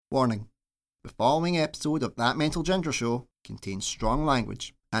Warning: the following episode of That Mental Ginger Show contains strong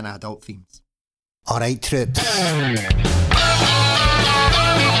language and adult themes. Alright, troops.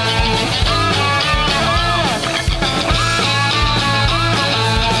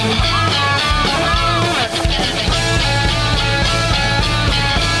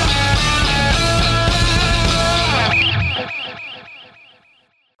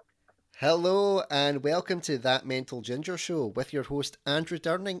 Hello and welcome to That Mental Ginger Show with your host Andrew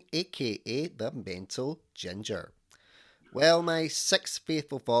Durning, aka The Mental Ginger. Well, my 6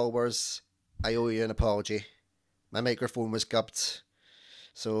 faithful followers, I owe you an apology. My microphone was gubbed,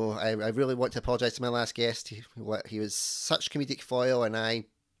 so I really want to apologise to my last guest. He was such comedic foil and I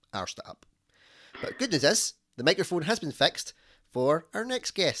arsed it up. But good news is, the microphone has been fixed for our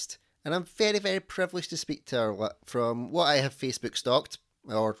next guest, and I'm very, very privileged to speak to her from what I have Facebook stalked,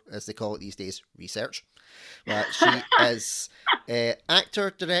 or as they call it these days, research. She is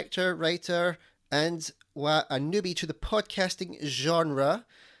actor, director, writer, and a newbie to the podcasting genre,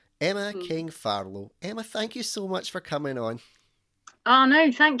 Emma King-Farlow. Emma, thank you so much for coming on. Oh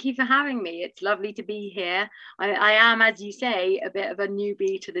no, thank you for having me. It's lovely to be here. I am, as you say, a bit of a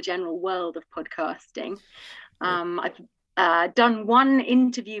newbie to the general world of podcasting. I've done one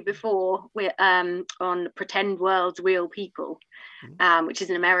interview before on Pretend World's Real People, which is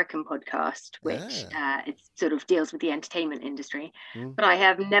an American podcast, which it sort of deals with the entertainment industry. But I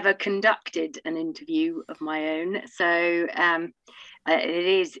have never conducted an interview of my own, so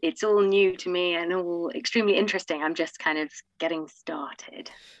it's all new to me and all extremely interesting. I'm just kind of getting started.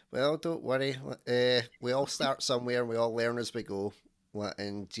 Well, don't worry. We all start somewhere and we all learn as we go.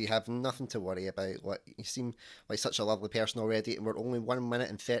 And you have nothing to worry about. You seem like such a lovely person already, and we're only 1 minute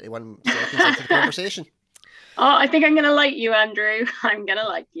and 31 seconds into the conversation. Oh, I think I'm going to like you, Andrew. I'm going to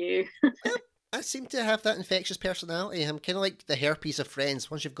like you. Well, I seem to have that infectious personality. I'm kind of like the herpes of friends.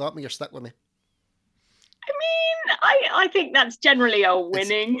 Once you've got me, you're stuck with me. I mean, I think that's generally a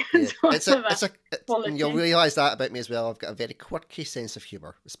winning. And you'll realise that about me as well. I've got a very quirky sense of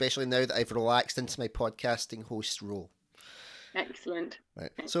humour, especially now that I've relaxed into my podcasting host role. Excellent. Right.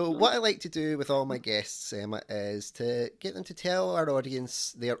 Excellent. So what I like to do with all my guests, Emma, is to get them to tell our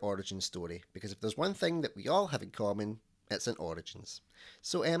audience their origin story. Because if there's one thing that we all have in common, it's an origins.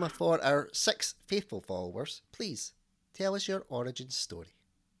 So Emma, for our 6 faithful followers, please tell us your origin story.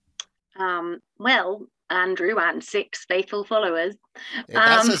 Well, Andrew and 6 faithful followers.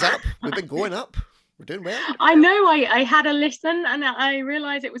 That's us up. We've been going up. We're doing well. I know. I had a listen and I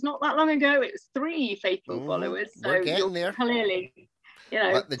realised it was not that long ago. It was 3 faithful followers. So we're getting there. Clearly,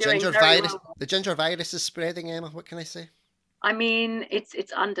 the ginger virus. Well. The ginger virus is spreading, Emma. What can I say? I mean, it's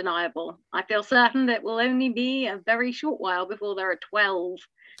undeniable. I feel certain that it will only be a very short while before there are 12.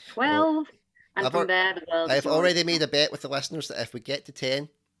 And from there, the world. I've already made a bet with the listeners that if we get to 10,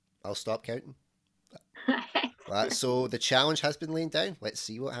 I'll stop counting. So the challenge has been laid down. Let's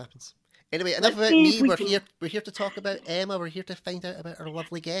see what happens. Anyway, enough about me. We're here to talk about Emma. We're here to find out about our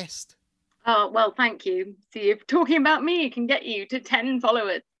lovely guest. Oh, well, thank you. See, if talking about me can get you to 10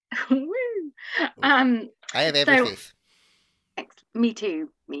 followers. Woo! I have every faith. Me too.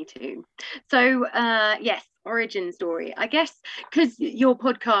 So, yes, origin story. I guess because your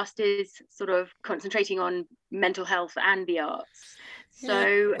podcast is sort of concentrating on mental health and the arts.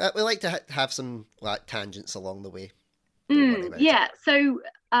 So we like to have some tangents along the way. So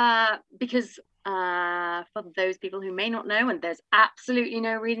because for those people who may not know, and there's absolutely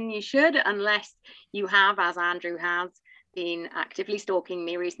no reason you should unless you have, as Andrew has, been actively stalking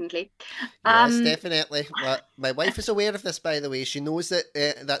me recently. Yes, definitely. My wife is aware of this, by the way. She knows that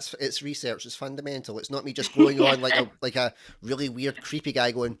it's research. It's fundamental. It's not me just going on like a really weird, creepy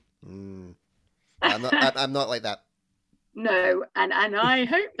guy going, I'm not like that. No, and I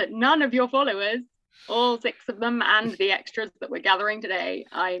hope that none of your followers, all 6 of them and the extras that we're gathering today,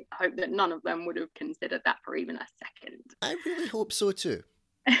 I hope that none of them would have considered that for even a second. I really hope so too.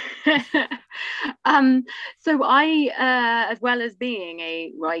 So I, as well as being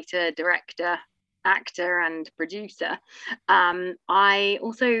a writer, director, actor and producer, I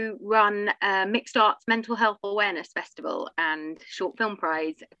also run a mixed arts mental health awareness festival and short film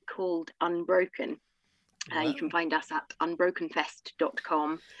prize called Unbroken. You can find us at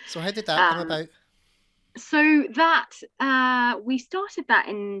unbrokenfest.com. So how did that come about? So that we started that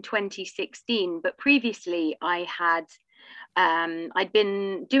in 2016, but previously I had I'd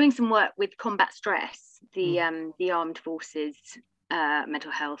been doing some work with Combat Stress, the Armed Forces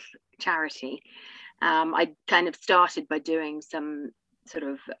mental health charity. I kind of started by doing some sort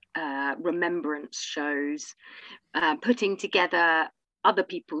of remembrance shows, putting together other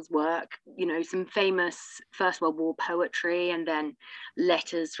people's work, some famous First World War poetry and then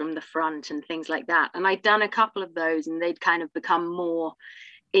letters from the front and things like that. And I'd done a couple of those, and they'd kind of become more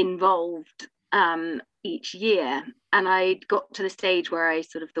involved each year. And I got to the stage where I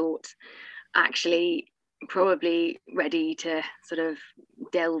sort of thought, actually, probably ready to sort of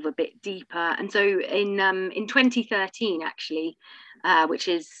delve a bit deeper. And so in 2013, actually, which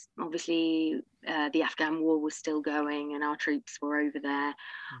is obviously the Afghan war was still going and our troops were over there,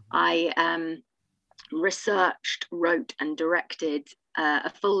 I researched, wrote and directed a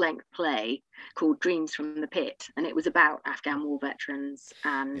full-length play called Dreams from the Pit, and it was about Afghan war veterans.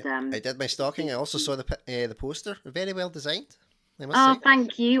 And I did my stalking. I also saw the poster. Very well designed, I must oh, say.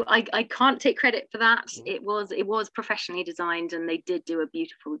 thank you. I can't take credit for that. It was professionally designed, and they did do a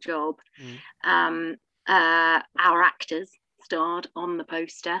beautiful job. Our actors starred on the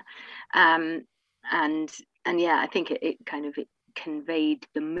poster, and yeah, I think it kind of conveyed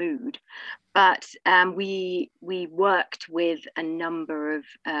the mood. But we worked with a number of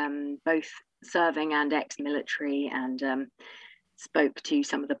both serving and ex-military, and spoke to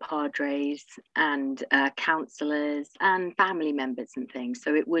some of the padres and counsellors and family members and things.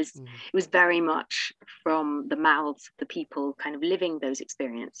 So it was very much from the mouths of the people kind of living those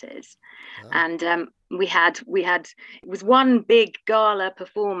experiences. And we had it was one big gala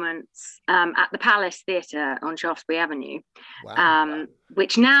performance at the Palace Theatre on Shaftesbury Avenue. Wow.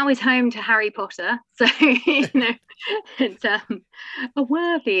 Which now is home to Harry Potter. So it's a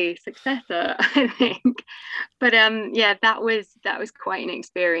worthy successor, I think. But yeah, that was quite an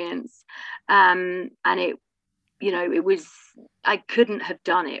experience. And it was, I couldn't have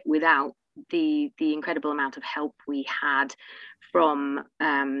done it without the incredible amount of help we had from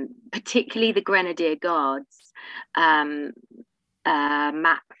particularly the Grenadier Guards.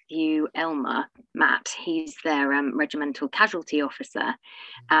 Matthew Elmer, Matt, he's their regimental casualty officer,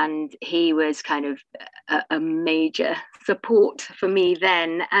 and he was kind of a major support for me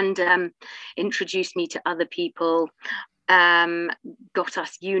then, and introduced me to other people, got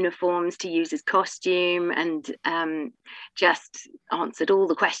us uniforms to use as costume, and just answered all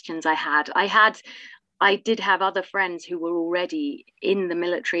the questions I had. I did have other friends who were already in the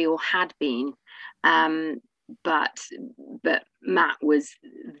military or had been, but Matt was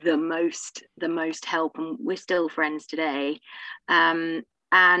the most help, and we're still friends today. And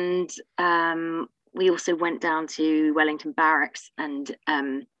we also went down to Wellington Barracks, and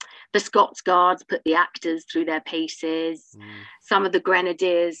the Scots Guards put the actors through their paces. Some of the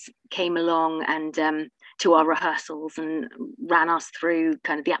Grenadiers came along and to our rehearsals and ran us through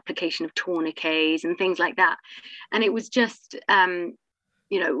kind of the application of tourniquets and things like that. And it was just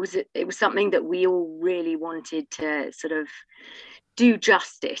it was something that we all really wanted to sort of do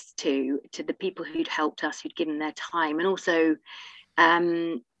justice to the people who'd helped us, who'd given their time, and also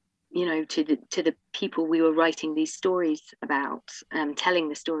to the people we were writing these stories about, telling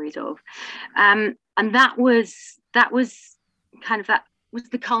the stories of, and that was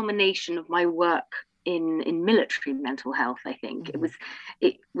the culmination of my work in military mental health. I think it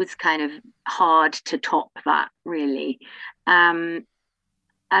was kind of hard to top that, really.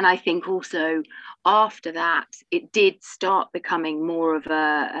 And I think also after that, it did start becoming more of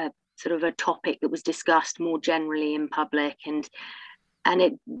a sort of a topic that was discussed more generally in public, and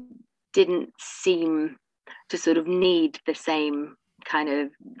it didn't seem to sort of need the same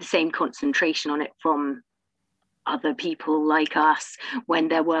concentration on it from other people like us when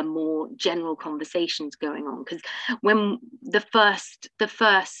there were more general conversations going on. Because when the first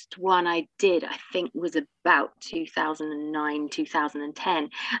one I did, I think, was about 2009, 2010,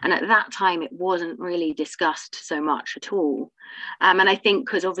 and at that time it wasn't really discussed so much at all. And I think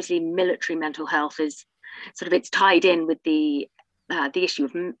because obviously military mental health is sort of, it's tied in with the issue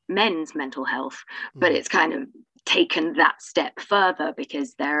of men's mental health, but it's kind of taken that step further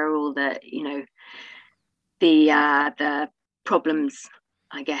because there are all the the problems,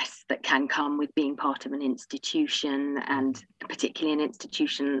 I guess, that can come with being part of an institution, and particularly an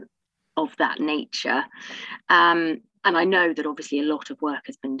institution of that nature. And I know that obviously a lot of work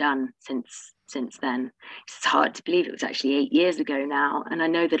has been done since then. It's hard to believe it was actually 8 years ago now, and I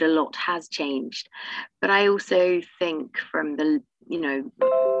know that a lot has changed. But I also think from the,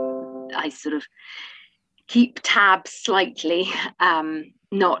 I sort of keep tabs slightly,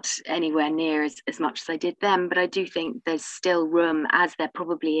 not anywhere near as much as I did then, but I do think there's still room, as there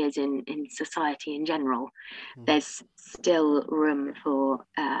probably is in society in general. There's still room for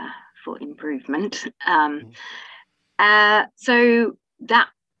improvement. So that,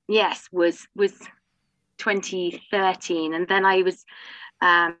 yes, was 2013, and then I was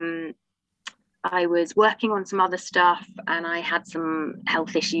I was working on some other stuff and I had some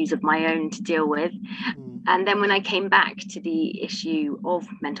health issues of my own to deal with. And then when I came back to the issue of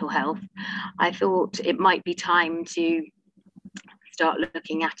mental health, I thought it might be time to start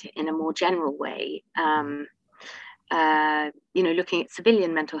looking at it in a more general way. Looking at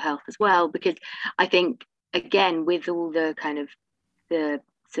civilian mental health as well, because I think, again, with all the kind of the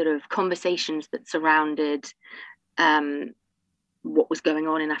sort of conversations that surrounded what was going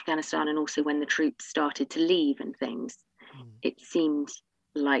on in Afghanistan, and also when the troops started to leave and things, it seemed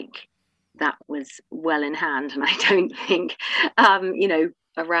like that was well in hand. And I don't think,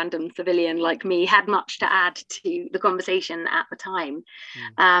 a random civilian like me had much to add to the conversation at the time.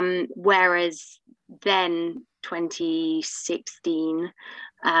 Whereas then, 2016,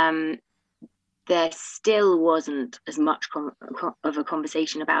 there still wasn't as much of a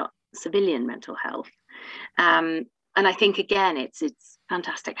conversation about civilian mental health. And I think, again, it's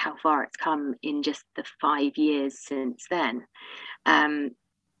fantastic how far it's come in just the 5 years since then. And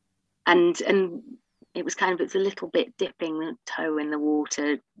it was it's a little bit dipping the toe in the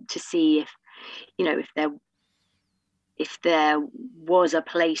water to see if there was a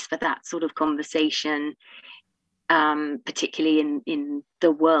place for that sort of conversation, particularly in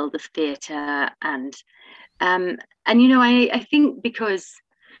the world of theatre. And I think because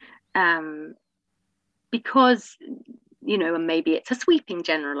and maybe it's a sweeping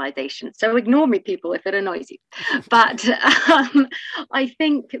generalization, so ignore me, people, if it annoys you. But I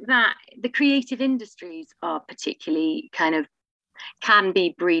think that the creative industries are particularly can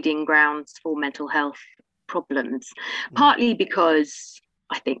be breeding grounds for mental health problems, partly because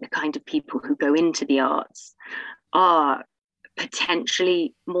I think the kind of people who go into the arts are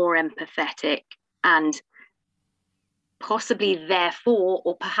potentially more empathetic and possibly therefore,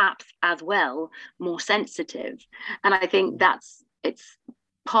 or perhaps as well, more sensitive. And I think it's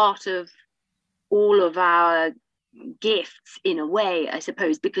part of all of our gifts in a way, I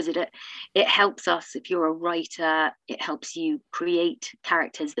suppose, because it helps us. If you're a writer, it helps you create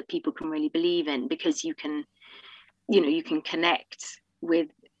characters that people can really believe in, because you can connect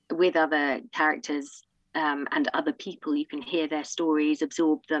with other characters and other people. You can hear their stories,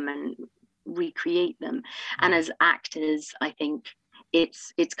 absorb them, and recreate them. And as actors, I think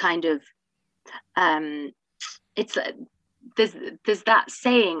it's there's that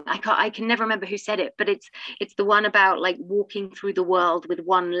saying, I can never remember who said it, but it's the one about walking through the world with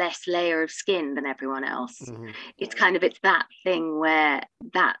one less layer of skin than everyone else. It's it's that thing where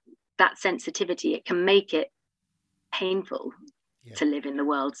that sensitivity, it can make it painful to live in the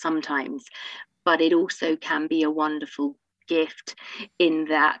world sometimes, but it also can be a wonderful gift in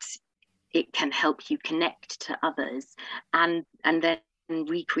that it can help you connect to others and then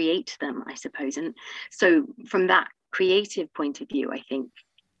recreate them, I suppose. And so from that creative point of view, I think,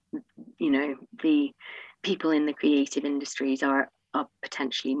 the people in the creative industries are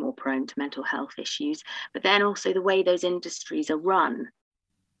potentially more prone to mental health issues. But then also the way those industries are run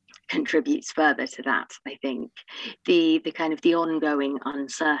contributes further to that. I think the the ongoing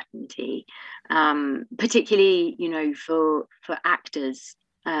uncertainty, particularly for actors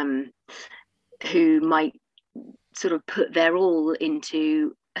who might sort of put their all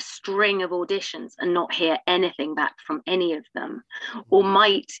into a string of auditions and not hear anything back from any of them, or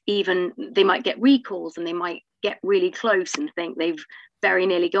they might get recalls and they might get really close and think they've very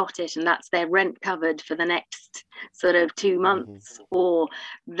nearly got it, and that's their rent covered for the next sort of 2 months, or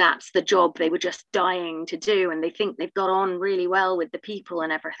that's the job they were just dying to do, and they think they've got on really well with the people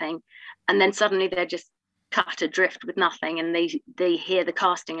and everything, and then suddenly they're just cut adrift with nothing, and they hear the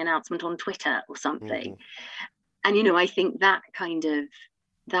casting announcement on Twitter or something. And I think that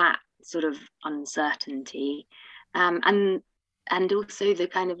that sort of uncertainty, and also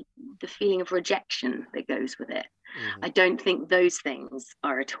the feeling of rejection that goes with it. I don't think those things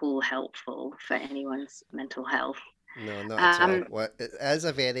are at all helpful for anyone's mental health. No, not at all. Well, it is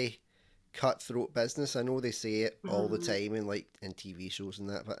a very cutthroat business. I know they say it all the time in TV shows and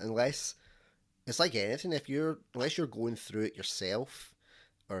that, but unless it's like anything, unless you're going through it yourself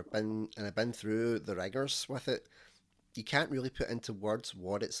or been through the rigors with it, you can't really put into words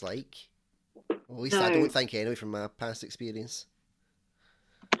what it's like. Well, at least I don't think, anyway, from my past experience.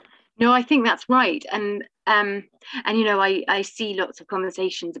 No, I think that's right. And I see lots of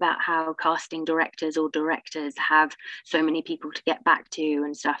conversations about how casting directors have so many people to get back to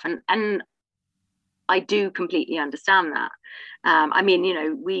and stuff. And I do completely understand that.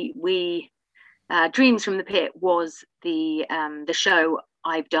 We Dreams from the Pit was the show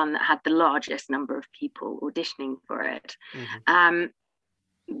I've done that had the largest number of people auditioning for it.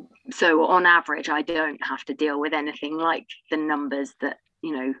 So on average, I don't have to deal with anything like the numbers that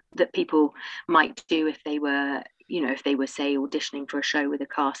that people might do if they were, say, auditioning for a show with a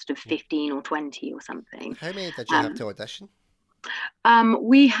cast of 15 or 20 or something. How many did you have to audition? I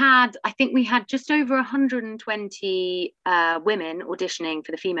think we had just over 120 women auditioning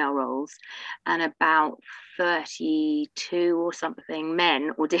for the female roles, and about 32 or something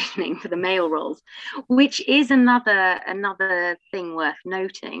men auditioning for the male roles, which is another thing worth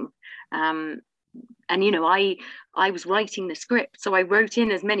noting. And I was writing the script, so I wrote in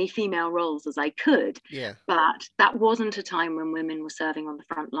as many female roles as I could. Yeah. But that wasn't a time when women were serving on the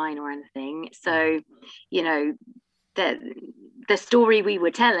front line or anything. So, the story we were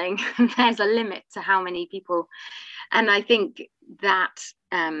telling, there's a limit to how many people. And I think that,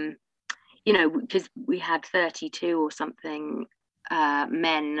 because we had 32 or something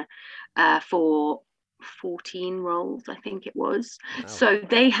men for 14 roles, I think it was. Wow. So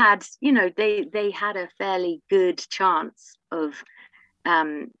they had, they had a fairly good chance of,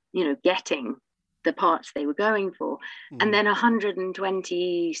 getting the parts they were going for. And then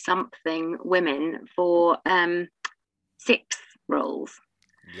 120 something women for 6 roles.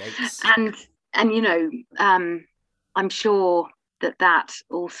 Yikes. And I'm sure that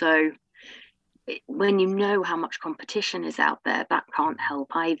also, when you know how much competition is out there, that can't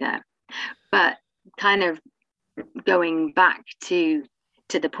help either. But kind of going back to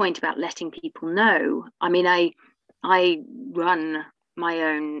the point about letting people know, I mean, I run my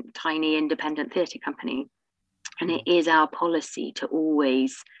own tiny independent theatre company, and it is our policy to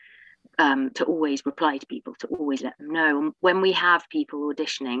always reply to people, to always let them know. And when we have people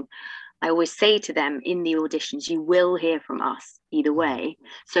auditioning, I always say to them in the auditions, you will hear from us either way.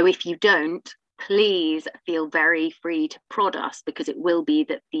 So if you don't, please feel very free to prod us, because it will be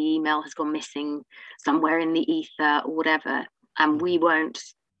that the email has gone missing somewhere in the ether or whatever, and we won't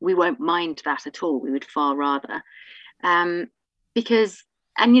mind that at all. We would far rather, because,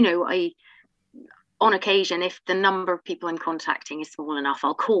 and I, on occasion, if the number of people I'm contacting is small enough,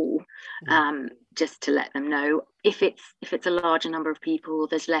 I'll call just to let them know. If it's a larger number of people,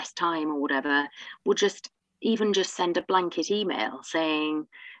 there's less time or whatever, we'll just send a blanket email saying,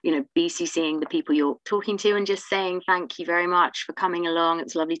 BCCing the people you're talking to, and just saying thank you very much for coming along.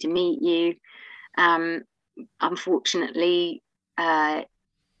 It's lovely to meet you. Unfortunately,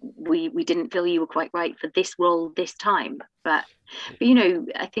 we didn't feel you were quite right for this role this time. But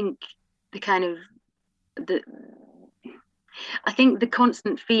I think the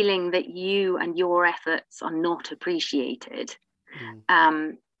constant feeling that you and your efforts are not appreciated,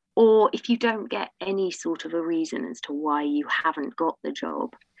 or if you don't get any sort of a reason as to why you haven't got the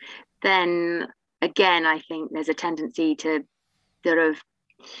job, then again, I think there's a tendency to sort of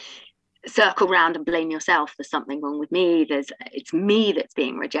circle round and blame yourself. There's something wrong with me. It's me that's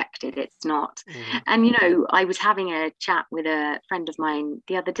being rejected. It's not. And, I was having a chat with a friend of mine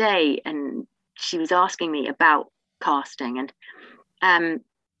the other day, and she was asking me about casting and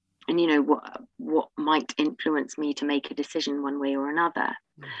what might influence me to make a decision one way or another.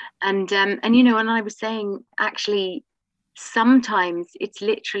 And I was saying, actually, sometimes it's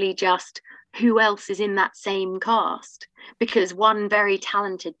literally just who else is in that same cast, because one very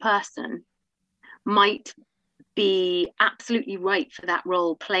talented person might be absolutely right for that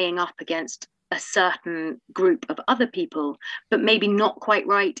role, playing up against a certain group of other people, but maybe not quite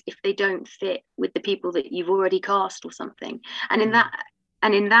right if they don't fit with the people that you've already cast or something. And in that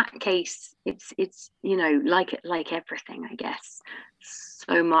case, it's like everything, I guess,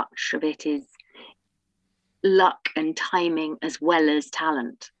 so much of it is luck and timing as well as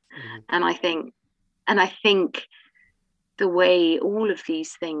talent. And I think the way all of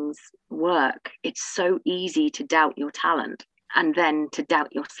these things work, it's so easy to doubt your talent and then to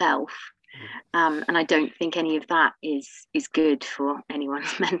doubt yourself. And I don't think any of that is good for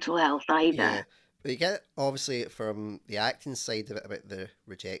anyone's mental health either. Yeah. But you get, obviously, from the acting side of it about the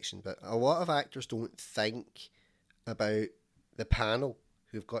rejection, but a lot of actors don't think about the panel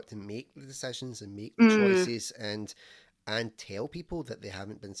who've got to make the decisions and make the choices and tell people that they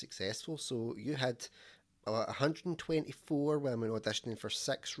haven't been successful. So you had 124 women auditioning for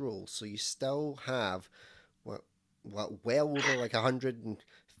 6 roles, so you still have well over like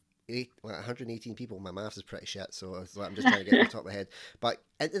 118 people. My maths is pretty shit, so I'm just trying to get it off the top of my head. But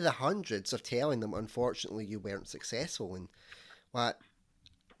into the hundreds of telling them, unfortunately, you weren't successful. And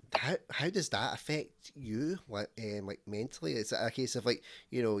how does that affect you, like mentally? Is it a case of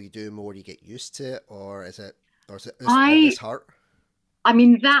you do more, you get used to it, or is it always hurt? I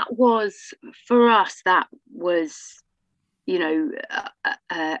mean, that was, for us, that was,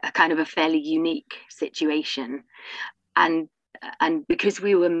 a kind of a fairly unique situation. And because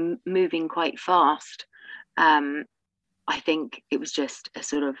we were moving quite fast, I I think it was just a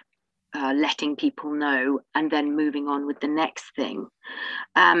sort of letting people know and then moving on with the next thing.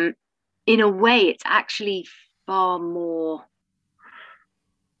 In a way, it's actually far more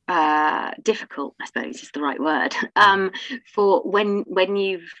difficult, I suppose is the right word, for when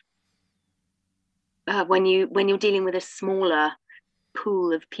you're dealing with a smaller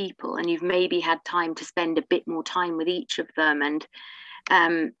pool of people and you've maybe had time to spend a bit more time with each of them, and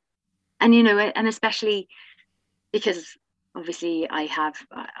especially because obviously I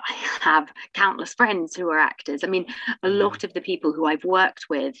have countless friends who are actors. I mean, a lot of the people who I've worked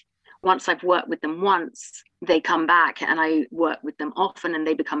with, once I've worked with them once, they come back and I work with them often and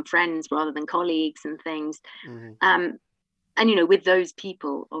they become friends rather than colleagues and things. And with those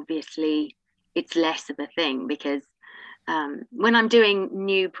people, obviously it's less of a thing, because when I'm doing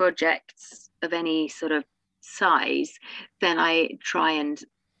new projects of any sort of size, then I try and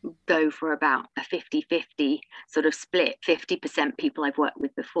go for about a 50-50 sort of split, 50% people I've worked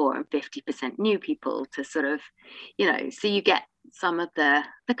with before and 50% new people, to sort of, so you get some of the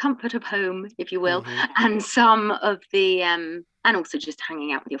comfort of home, if you will, and some of the and also just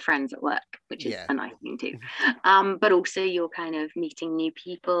hanging out with your friends at work, which is a nice thing too. But also you're kind of meeting new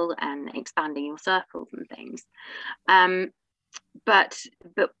people and expanding your circles and things. But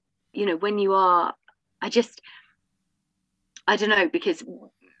when you are, I don't know, because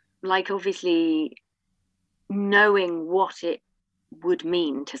like obviously knowing what it would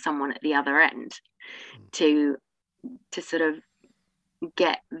mean to someone at the other end to sort of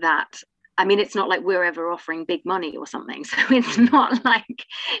get that. I mean, it's not like we're ever offering big money or something, so it's not like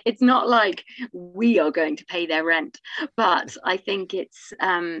we are going to pay their rent. But I think it's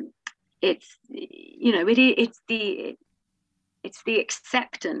the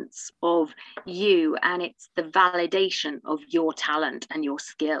acceptance of you, and it's the validation of your talent and your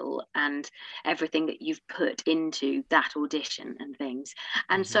skill and everything that you've put into that audition and things.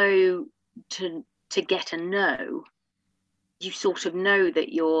 And so to get a no, you sort of know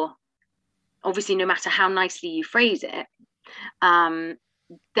that you're obviously, no matter how nicely you phrase it,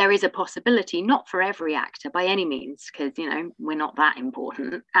 there is a possibility, not for every actor by any means, because we're not that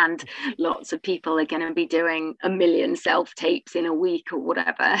important, and lots of people are going to be doing a million self-tapes in a week or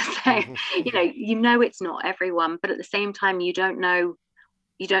whatever. So it's not everyone, but at the same time you don't know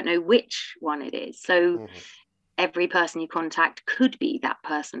which one it is. So every person you contact could be that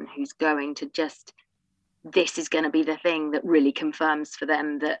person who's going to just, this is going to be the thing that really confirms for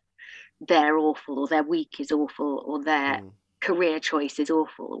them that they're awful, or their week is awful, or their career choice is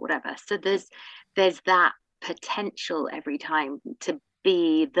awful, or whatever. So there's that potential every time to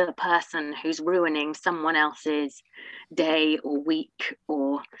be the person who's ruining someone else's day or week,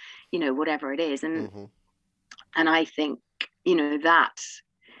 or whatever it is. And I think that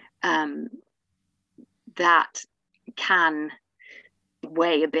that can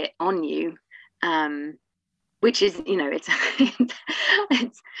weigh a bit on you, which is,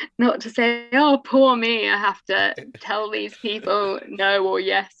 it's not to say, oh, poor me, I have to tell these people no or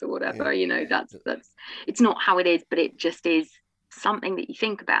yes or whatever. That's it's not how it is, but it just is something that you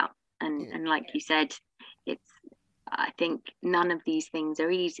think about. And like you said, I think none of these things are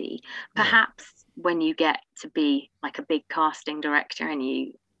easy. Perhaps when you get to be like a big casting director and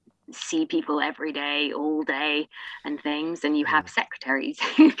you see people every day, all day, and things, and you have secretaries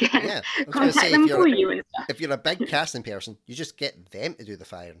who can contact them for you and stuff. If you're a big casting person, you just get them to do the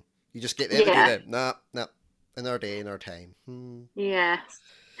firing. You just get them to do that. No, another day, another time. Yes.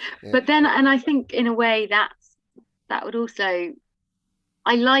 But then, and I think in a way that would also,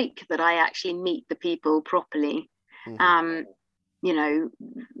 I like that I actually meet the people properly. That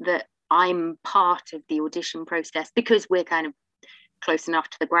I'm part of the audition process, because we're kind of close enough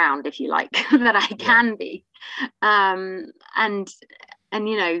to the ground, if you like, that I can be. And I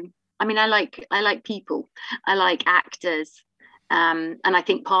mean, I like people, I like actors, and I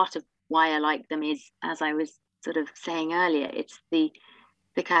think part of why I like them is, as I was sort of saying earlier, it's the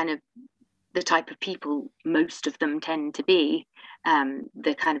kind of the type of people most of them tend to be,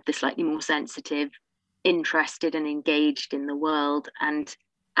 the kind of the slightly more sensitive, interested and engaged in the world and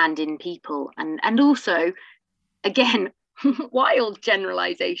in people, and also, again, wild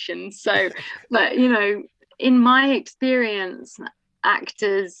generalizations. So, but in my experience,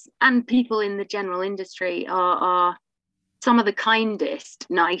 actors and people in the general industry are some of the kindest,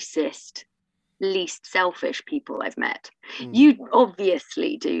 nicest, least selfish people I've met. Mm. You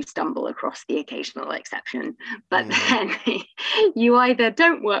obviously do stumble across the occasional exception, but then you either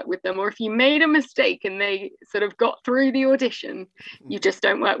don't work with them, or if you made a mistake and they sort of got through the audition, you just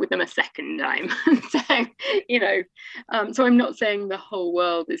don't work with them a second time. So, so I'm not saying the whole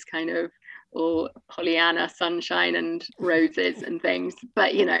world is kind of all Pollyanna, sunshine and roses and things,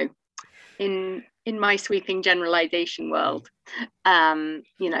 but in my sweeping generalization world, I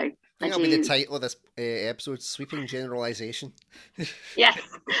think I that'll be the do. title of this episode: "Sweeping Generalization." Yes,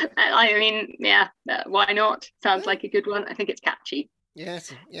 I mean, yeah, why not? Sounds like a good one. I think it's catchy.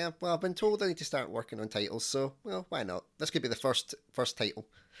 Yes, yeah. Well, I've been told I need to start working on titles, so well, why not? This could be the first title.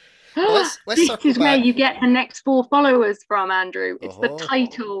 But let's This circle is where back. you get the next 4 followers from, Andrew. It's the Oh,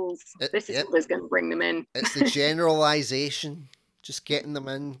 titles. This is yep. what is going to bring them in. It's the generalization, just getting them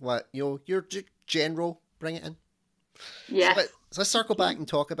in. What you're general, bring it in. So, Yes. let's circle back and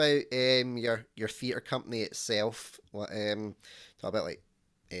talk about your theatre company itself. Talk about like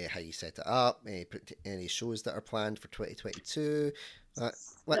how you set it up, any shows that are planned for 2022.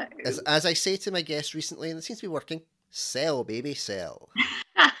 As I say to my guests recently, and it seems to be working. Sell, baby, sell.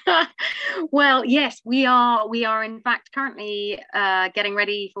 Well, yes, we are in fact currently getting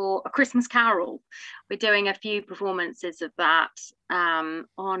ready for A Christmas Carol. We're doing a few performances of that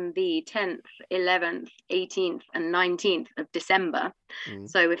on the 10th, 11th, 18th and 19th of December.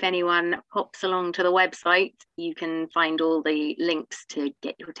 So if anyone pops along to the website, you can find all the links to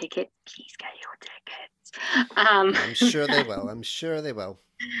get your tickets. Please get your tickets. I'm sure they will. I'm sure they will.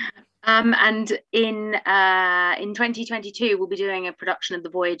 And in 2022, we'll be doing a production of The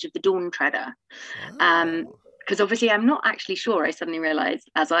Voyage of the Dawn Treader. Because obviously I'm not actually sure. I suddenly realised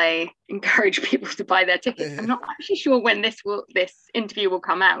as I encourage people to buy their tickets, I'm not actually sure when this interview will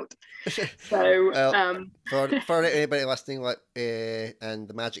come out. So well, for anybody listening, and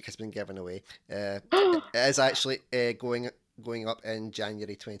the magic has been given away. It is actually going up in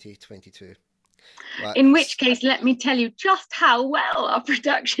January 2022. In which case, let me tell you just how well our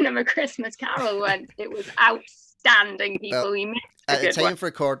production of A Christmas Carol went. It was outstanding, people. We missed at the time of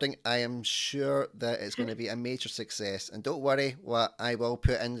recording, I am sure that it's going to be a major success. And don't worry, what I will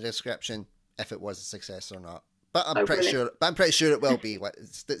put in the description if it was a success or not. But I'm pretty sure. But I'm pretty sure it will be.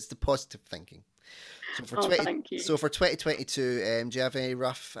 It's the positive thinking. So for for 2022, do you have any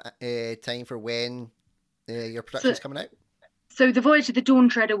rough time for when your production is coming out? So The Voyage of the Dawn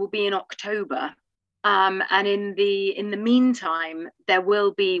Treader will be in October. And in the meantime, there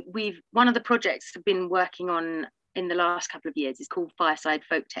will be one of the projects I've been working on in the last couple of years is called Fireside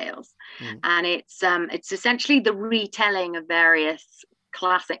Folktales, and it's essentially the retelling of various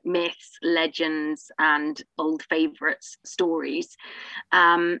classic myths, legends, and old favourites stories,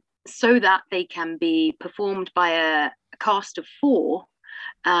 so that they can be performed by a cast of 4.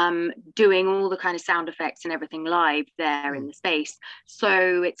 Doing all the kind of sound effects and everything live there in the space.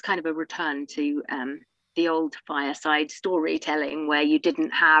 So it's kind of a return to the old fireside storytelling where you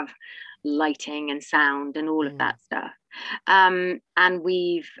didn't have lighting and sound and all of that stuff. And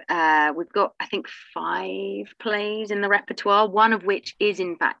we've got, I think, 5 plays in the repertoire, one of which is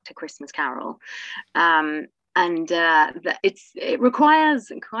in fact A Christmas Carol. And it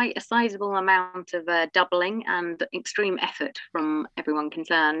requires quite a sizable amount of doubling and extreme effort from everyone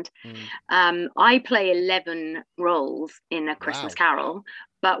concerned. I play 11 roles in A Christmas Carol,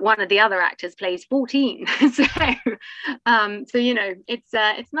 but one of the other actors plays 14. So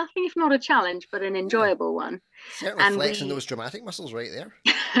it's nothing if not a challenge, but an enjoyable one. Certainly flexing those dramatic muscles right there.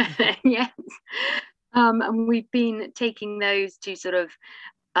 Yes. And we've been taking those to sort of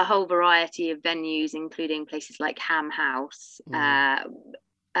a whole variety of venues, including places like Ham House.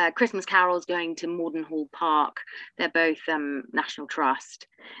 Christmas Carol's going to Morden Hall Park. They're both National Trust.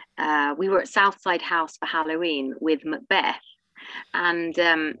 We were at Southside House for Halloween with Macbeth, and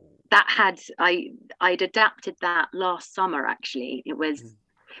I'd adapted that last summer. Actually, it was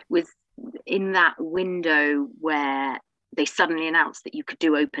in that window where they suddenly announced that you could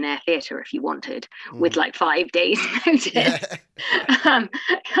do open air theatre if you wanted, with like 5 days notice.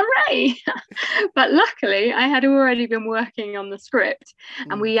 Hooray! But luckily I had already been working on the script,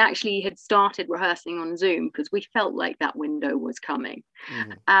 and we actually had started rehearsing on Zoom because we felt like that window was coming.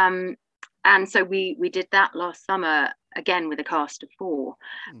 And so we did that last summer again with a cast of 4.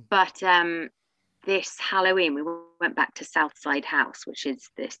 But this Halloween we went back to Southside House, which is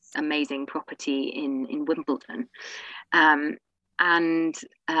this amazing property in Wimbledon, and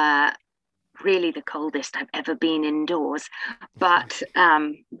really the coldest I've ever been indoors, but a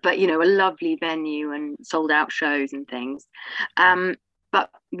lovely venue and sold out shows and things.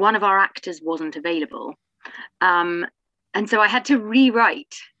 But one of our actors wasn't available, and so I had to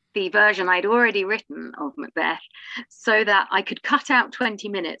rewrite the version I'd already written of Macbeth so that I could cut out 20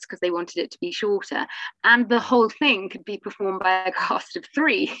 minutes because they wanted it to be shorter, and the whole thing could be performed by a cast of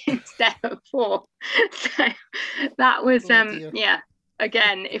 3 instead of 4. So that was Oh dear. yeah,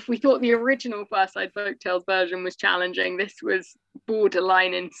 again, if we thought the original Far Side Folktales version was challenging, this was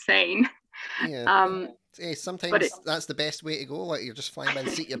borderline insane. Yeah. um Hey, but it, sometimes that's the best way to go. Like you're just flying by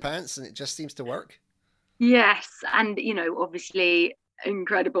the seat of your pants, and it just seems to work. yes, and obviously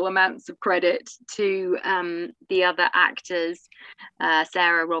incredible amounts of credit to the other actors,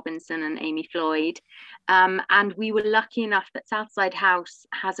 Sarah Robinson and Amy Floyd. And we were lucky enough that Southside House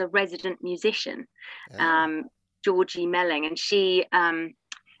has a resident musician, Ah, Georgie Melling, and she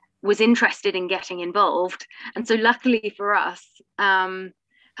was interested in getting involved. And so, luckily for us,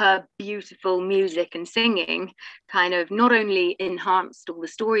 her beautiful music and singing kind of not only enhanced all the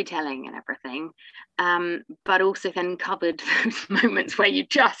storytelling and everything, but also then covered those moments where you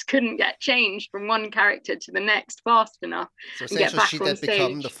just couldn't get changed from one character to the next fast enough so and get essentially, back she on did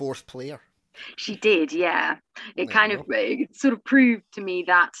become the stage. fourth player. She did, yeah. It There you kind of go. it sort of proved to me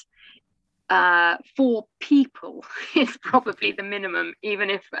that 4 people is probably the minimum, even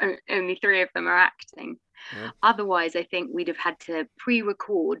if only 3 of them are acting. Yeah. Otherwise, I think we'd have had to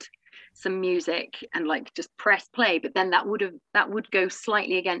pre-record some music and like just press play, but then that would go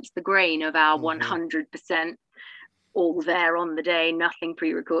slightly against the grain of our Mm-hmm. 100% all there on the day, nothing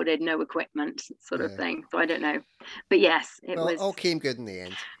pre-recorded, no equipment sort of Yeah. thing. So I don't know, but yes, Well, it all came good in the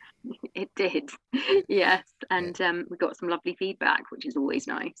end. it did. Yeah. Yes, Yeah. and we got some lovely feedback, which is always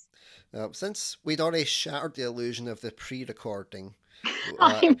nice. Since we'd already shattered the illusion of the pre-recording,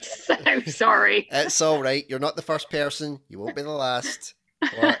 uh, I'm so sorry. it's all right. You're not the first person. You won't be the last.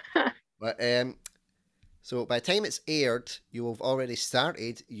 But so by the time it's aired, you will have already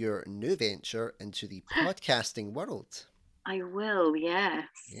started your new venture into the podcasting world. I will, yes.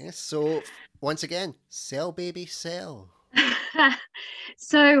 Yes. So once again, sell, baby, sell.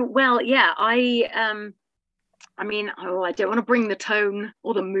 So, well, yeah, I mean, I don't want to bring the tone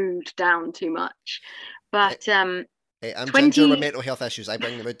or the mood down too much, Hey, but hey, I'm Ginger with 20 mental health issues. I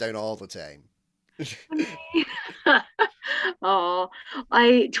bring the mood down all the time. oh,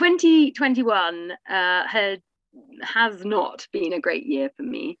 I 2021 has not been a great year for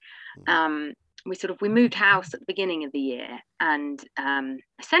me. Um, we moved house at the beginning of the year and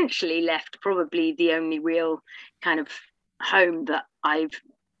essentially left probably the only real kind of home that I've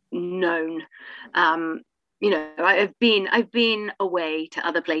known. I've been away to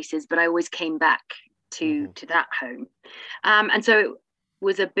other places, but I always came back to Mm-hmm. that home. And so it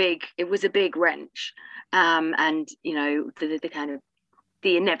was a big wrench. And the kind of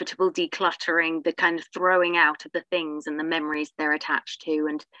the inevitable decluttering, the kind of throwing out of the things and the memories they're attached to,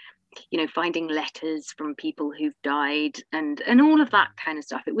 and finding letters from people who've died and all of that kind of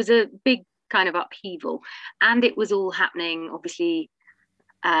stuff. It was a big kind of upheaval, and it was all happening obviously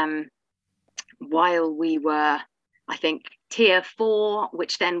while we were, I think, tier 4,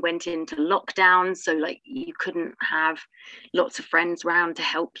 which then went into lockdown. So like you couldn't have lots of friends around to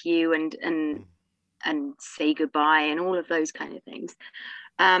help you and say goodbye and all of those kind of things.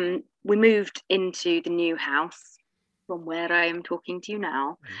 We moved into the new house from where I am talking to you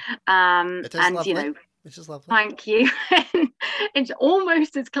now. It is And lovely. It is lovely. thank you. It's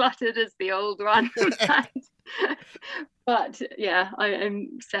almost as cluttered as the old one. But yeah,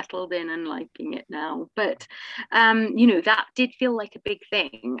 I'm settled in and liking it now. But that did feel like a big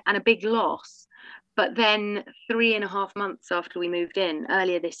thing and a big loss. But then 3.5 months after we moved in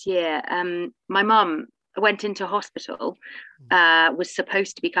earlier this year, my mum went into hospital, was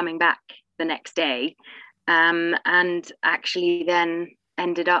supposed to be coming back the next day, and actually then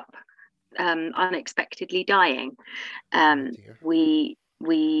ended up unexpectedly dying. Oh dear.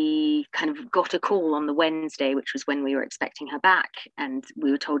 We kind of got a call on the Wednesday, which was when we were expecting her back, and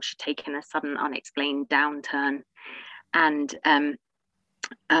we were told she'd taken a sudden unexplained downturn, and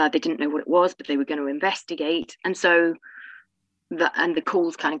they didn't know what it was, but they were going to investigate. And so the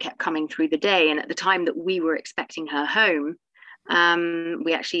calls kind of kept coming through the day, and at the time that we were expecting her home,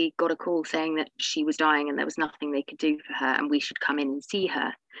 we actually got a call saying that she was dying and there was nothing they could do for her and we should come in and see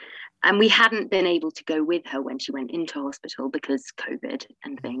her. And we hadn't been able to go with her when she went into hospital because COVID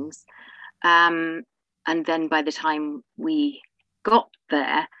and things. And then by the time we got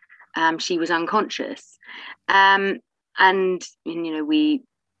there, she was unconscious. And we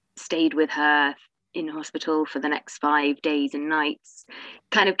stayed with her in hospital for the next 5 days and nights,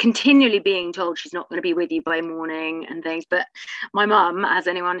 kind of continually being told she's not going to be with you by morning and things. But my mum, as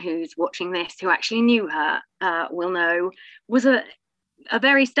anyone who's watching this who actually knew her will know, was a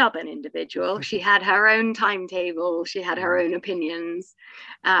very stubborn individual. She had her own timetable, she had her Mm. own opinions,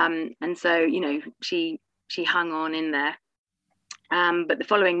 and so she hung on in there. But the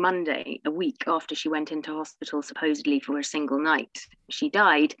following Monday, a week after she went into hospital, supposedly for a single night, she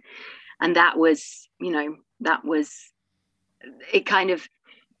died. And that was, it kind of,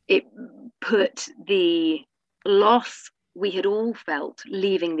 it put the loss we had all felt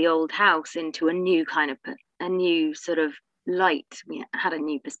leaving the old house into a new sort of light. We had a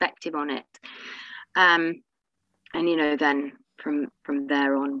new perspective on it. And then from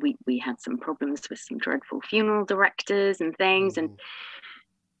there on, we had some problems with some dreadful funeral directors and things. Mm-hmm.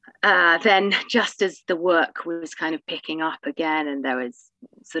 And then just as the work was kind of picking up again and there was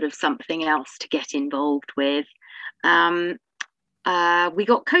sort of something else to get involved with, we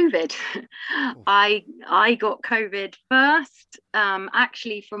got COVID. I got COVID first,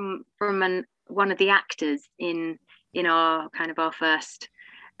 actually from one of the actors in our kind of our first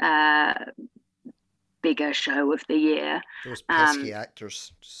bigger show of the year. Those pesky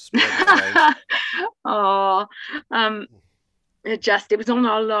actors spreading it around. Oh, it was on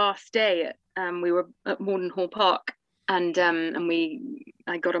our last day. We were at Mordenhall Park, and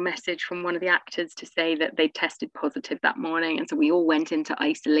I got a message from one of the actors to say that they tested positive that morning, and so we all went into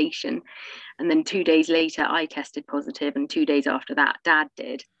isolation. And then 2 days later, I tested positive, and 2 days after that, Dad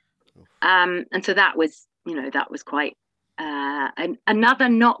did. And so that was quite another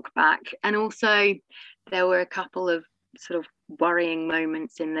knockback. And also, there were a couple of sort of worrying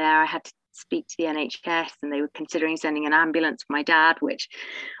moments in there. I had to speak to the NHS, and they were considering sending an ambulance for my dad, which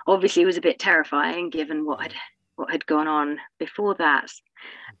obviously was a bit terrifying given what had gone on before that.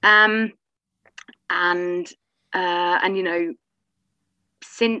 And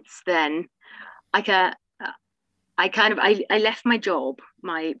since then, I left my job,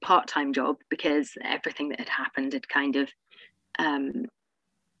 my part-time job, because everything that had happened had kind of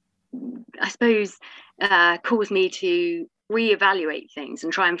I suppose caused me to reevaluate things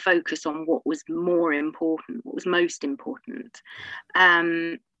and try and focus on what was more important, what was most important.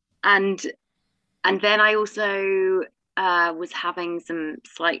 And then I also was having some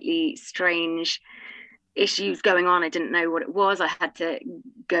slightly strange issues going on. I didn't know what it was. I had to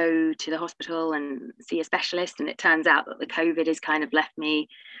go to the hospital and see a specialist, and it turns out that the COVID has kind of left me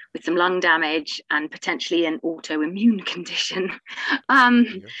with some lung damage and potentially an autoimmune condition.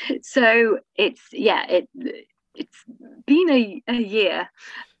 So it's been a year.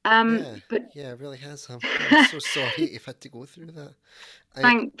 But Yeah, it really has. I'm so sorry you've had to go through that.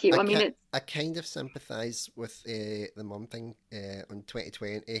 Thank you. I kind of sympathise with the mum thing on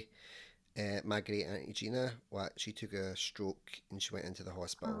 2020. My great auntie Gina, she took a stroke and she went into the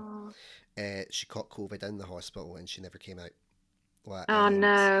hospital. She caught COVID in the hospital and she never came out.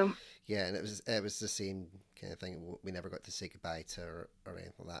 No. Yeah, and it was the same kind of thing. We never got to say goodbye to her or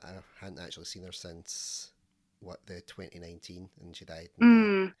anything like that. I hadn't actually seen her since the 2019, and she died.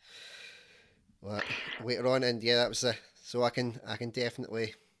 Later on, and yeah, that was so I can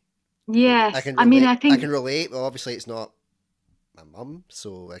definitely yes. I can relate. I think I can relate. Well, obviously it's not my mum,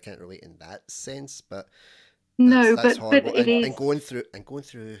 so I can't relate in that sense. But that's horrible. But it is. And going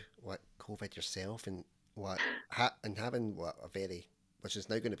through what COVID yourself, and and having a very, which is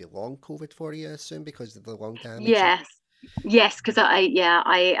now going to be long COVID for you, I assume, because of the lung damage. Yes, because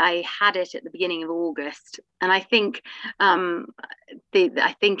I had it at the beginning of August, and I think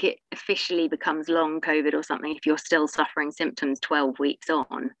I think it officially becomes long COVID or something if you're still suffering symptoms 12 weeks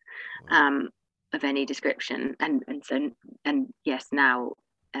on. Of any description, and yes, now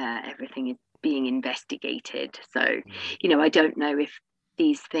everything is being investigated. So I don't know if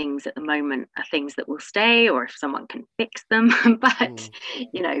these things at the moment are things that will stay or if someone can fix them. But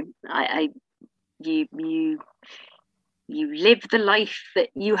you live the life that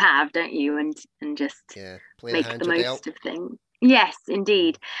you have, don't you, and just make the most of things. Yes,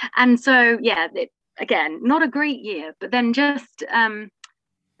 indeed. And so again, not a great year, but then just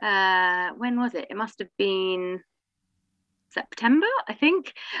when was it? It must have been September, I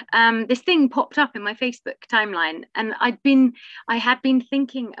think. This thing popped up in my Facebook timeline, and I had been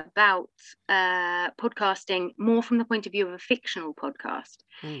thinking about podcasting more from the point of view of a fictional podcast,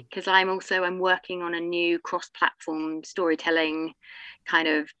 because I'm working on a new cross-platform storytelling kind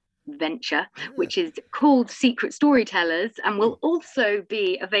of venture, which is called Secret Storytellers, and will also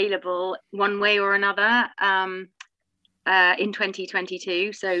be available one way or another in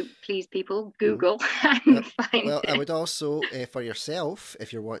 2022. So please, people, Google and find it. I would also, for yourself,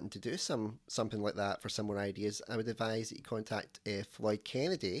 if you're wanting to do something like that for some more ideas, I would advise that you contact Floyd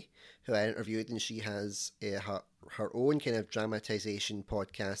Kennedy, who I interviewed, and she has her own kind of dramatization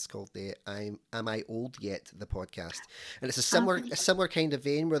podcast called the Am I Old Yet? The podcast, and it's Okay. a similar kind of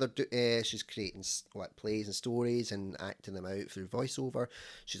vein where she's creating plays and stories and acting them out through voiceover.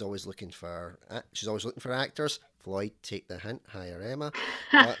 She's always looking for actors. Floyd, take the hint. Hire Emma.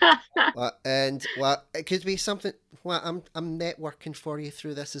 What? What? It could be something. Well, I'm networking for you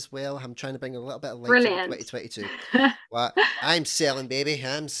through this as well. I'm trying to bring a little bit of light into Brilliant. 2022. What? I'm selling, baby.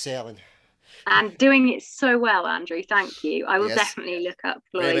 I'm selling. And doing it so well, Andrew. Thank you. I will Yes. definitely look up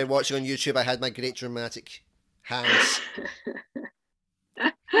For anybody Floyd. watching on YouTube, I had my great dramatic hands.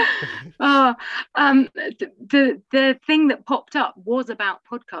 Oh, the thing that popped up was about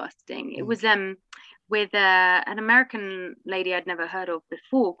podcasting. It Mm, was with an American lady I'd never heard of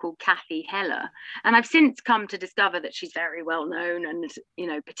before called Kathy Heller, and I've since come to discover that she's very well known, and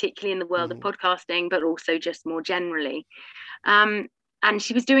particularly in the world of mhm. podcasting, but also just more generally. Um, and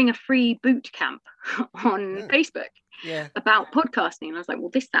she was doing a free boot camp on Yeah. Facebook Yeah. about podcasting, and I was like, well,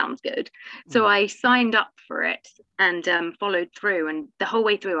 this sounds good. So Mm, I signed up for it and followed through, and the whole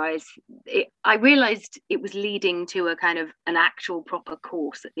way through I realized it was leading to a kind of an actual proper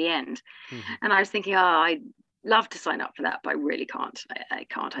course at the end. mhm, And I was thinking, oh, I'd love to sign up for that, but I really can't. I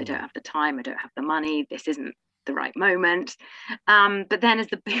can't. I don't mhm, have the time. I don't have the money. This isn't the right moment. But then as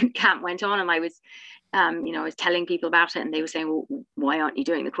the boot camp went on, and I was I was telling people about it, and they were saying, well, why aren't you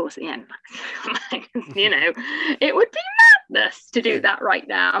doing the course at the end? It would be madness to do yeah. that right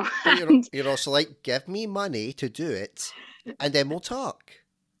now. But And you're also like, give me money to do it, and then we'll talk.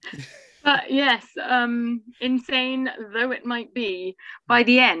 but yes, insane though it might be, by Mm.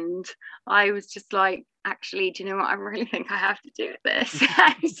 the end, I was just like, actually, do you know what? I really think I have to do this.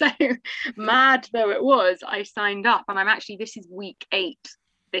 So mad though it was, I signed up, and this is week 8,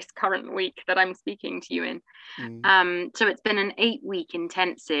 this current week that I'm speaking to you in. Mm. So it's been an 8-week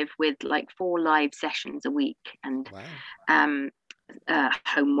intensive with like 4 live sessions a week, and Wow. um,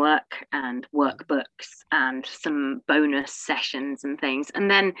 homework and workbooks and some bonus sessions and things.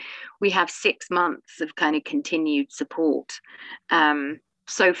 And then we have 6 months of kind of continued support.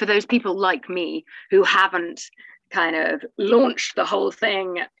 So for those people like me who haven't kind of launched the whole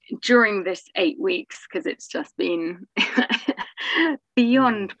thing during this 8 weeks, because it's just been Mm.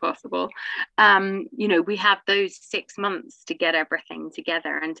 beyond possible, we have those 6 months to get everything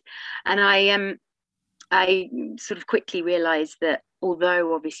together. And I sort of quickly realized that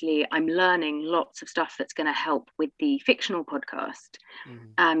although obviously I'm learning lots of stuff that's going to help with the fictional podcast,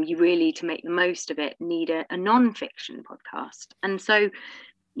 Mm. you really, to make the most of it, need a non-fiction podcast. And so,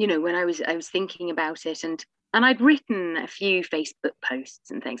 when I was thinking about it, and I'd written a few Facebook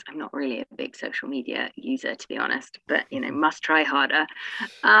posts and things. I'm not really a big social media user, to be honest, but must try harder.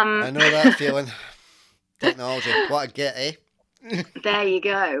 I Um, know that feeling. Technology. What a get, eh? there you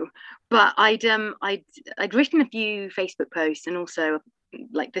go. But I'd written a few Facebook posts, and also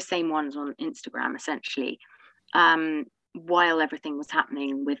like the same ones on Instagram, essentially, while everything was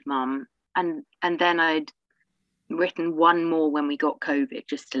happening with mum. And then I'd written one more when we got COVID,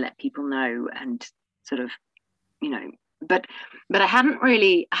 just to let people know, and sort of, you know, but I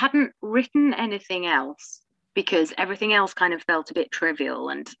hadn't written anything else, because everything else kind of felt a bit trivial,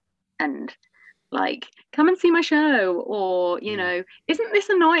 and like, come and see my show, or Mm. isn't this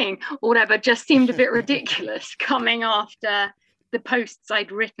annoying, or whatever, just seemed a bit ridiculous coming after the posts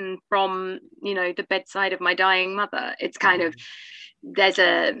I'd written from the bedside of my dying mother. It's kind of, Mm. there's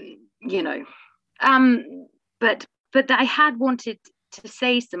a, you know um but I had wanted to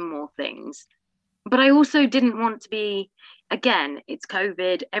say some more things, but I also didn't want to be, again, it's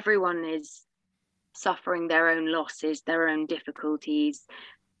COVID, everyone is suffering their own losses, their own difficulties.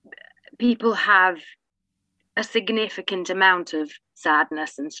 People have a significant amount of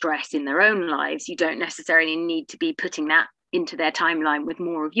sadness and stress in their own lives. You don't necessarily need to be putting that into their timeline with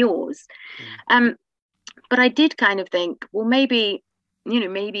more of yours. Mm. Um, but I did kind of think, well, maybe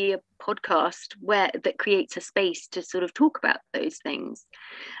a podcast that creates a space to sort of talk about those things.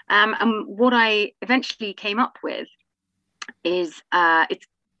 And what I eventually came up with is, it's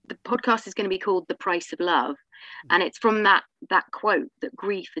the podcast is going to be called "The Price of Love," and it's from that quote, that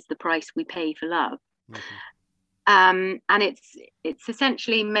grief is the price we pay for love. Mhm. And it's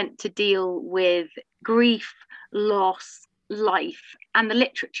essentially meant to deal with grief, loss, life, and the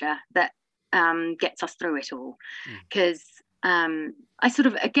literature that gets us through it all. Mm. Because I sort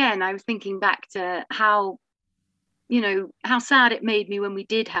of, again, I was thinking back to how sad it made me when we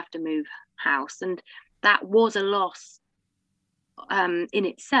did have to move house, and that was a loss in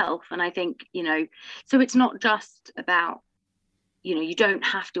itself. And I think, so it's not just about, you don't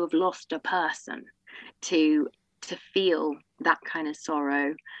have to have lost a person to feel that kind of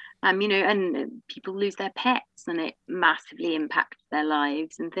sorrow. And people lose their pets and it massively impacts their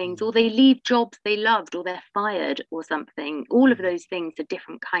lives and things, or they leave jobs they loved, or they're fired or something. All of those things are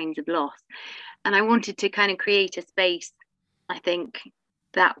different kinds of loss. And I wanted to kind of create a space, I think,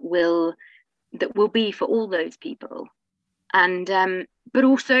 that will be for all those people, and but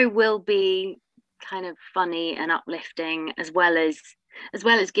also will be kind of funny and uplifting, as well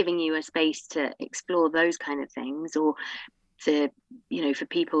as giving you a space to explore those kind of things, or to, for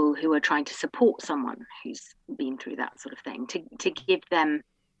people who are trying to support someone who's been through that sort of thing, to give them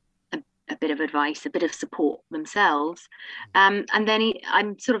a bit of advice, a bit of support themselves. And then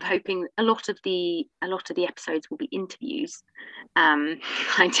I'm sort of hoping a lot of the episodes will be interviews. I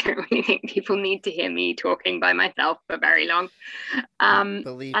don't really think people need to hear me talking by myself for very long.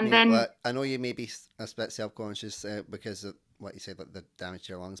 Believe And me, then, like, I know you may be a bit self-conscious because of what you said, like the damage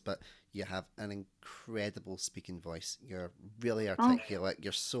to your lungs, but you have an incredible speaking voice. You're really oh, articulate.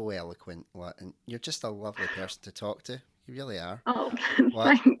 You're so eloquent, like, and you're just a lovely person to talk to. You really are. oh,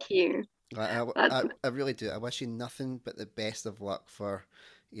 Like, thank you. I That's really do. I wish you nothing but the best of luck for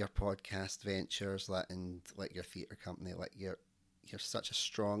your podcast ventures, like, and like your theatre company. Like, you're such a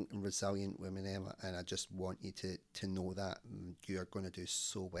strong and resilient woman, Emma, and I just want you to know that you are going to do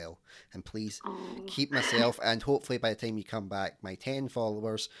so well. And please oh. keep myself, and hopefully by the time you come back, my 10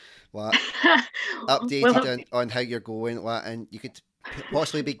 followers, like, updated Well, on how you're going, like, and you could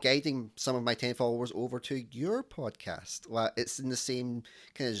possibly be guiding some of my 10 followers over to your podcast. Like, it's in the same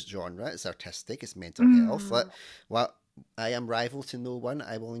kind of genre. It's artistic, it's mental health. mm. Like, I am rival to no one.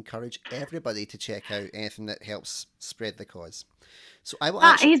 I will encourage everybody to check out anything that helps spread the cause. So I will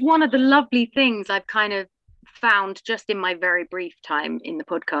That actually. is one of the lovely things I've kind of found just in my very brief time in the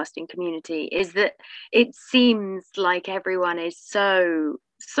podcasting community, is that it seems like everyone is so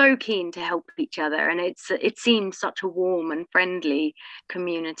keen to help each other, and it seems such a warm and friendly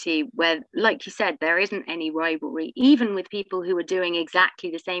community where, like you said, there isn't any rivalry, even with people who are doing exactly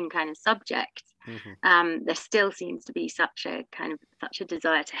the same kind of subject. Mhm. There still seems to be such a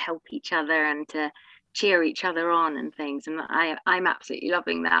desire to help each other and to cheer each other on and things, and I'm absolutely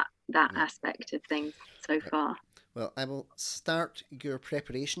loving that Yeah. aspect of things so far. Well, I will start your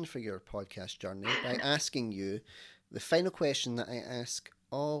preparation for your podcast journey by asking you the final question that I ask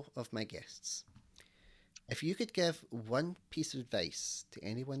all of my guests. If you could give one piece of advice to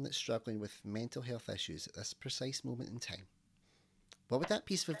anyone that's struggling with mental health issues at this precise moment in time, what would that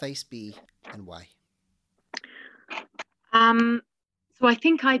piece of advice be and why? So I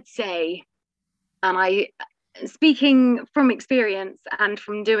think I'd say, and I speaking from experience and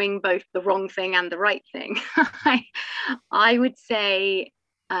from doing both the wrong thing and the right thing, I would say,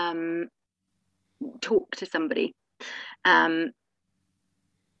 talk to somebody. Um,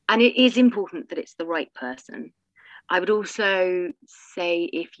 and it is important that it's the right person. I would also say,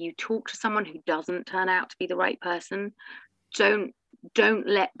 if you talk to someone who doesn't turn out to be the right person, don't don't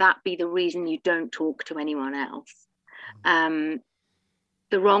let that be the reason you don't talk to anyone else. Um,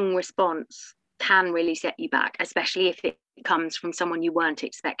 the wrong response can really set you back, especially if it comes from someone you weren't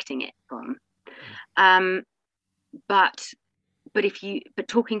expecting it from. Um, but but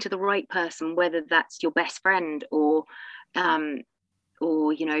talking to the right person, whether that's your best friend um,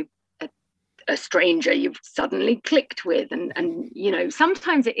 or a stranger you've suddenly clicked with, and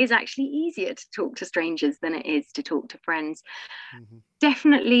sometimes it is actually easier to talk to strangers than it is to talk to friends. Mm-hmm.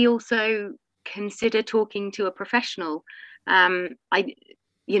 Definitely also consider talking to a professional. I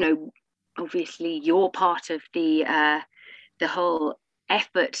you know Obviously you're part of the whole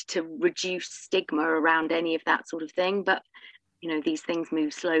effort to reduce stigma around any of that sort of thing, but these things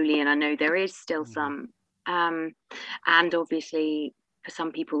move slowly, and I know there is still Mm-hmm. some. And obviously for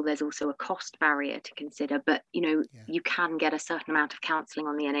some people there's also a cost barrier to consider, but Yeah. you can get a certain amount of counselling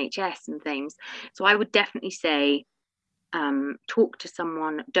on the NHS and things. So I would definitely say, talk to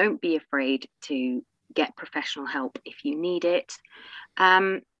someone. Don't be afraid to get professional help if you need it.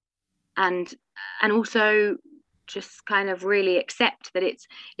 um, and and also just kind of really accept that it's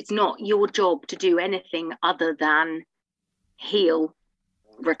not your job to do anything other than heal,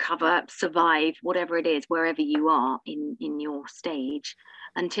 recover, survive, whatever it is, wherever you are in your stage,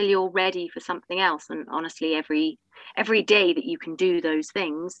 until you're ready for something else. And honestly, every day that you can do those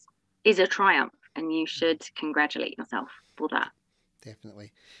things is a triumph, and you should congratulate yourself for that.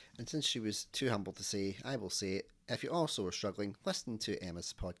 Definitely. And since she was too humble to say, I will say it. If you also are struggling, listen to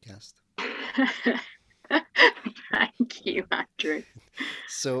Emma's podcast. Thank you, Andrew.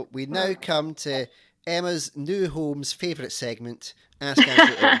 So we now come to Emma's new home's favourite segment, Ask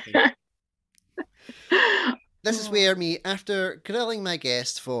Andrew Everything. This is where me, after grilling my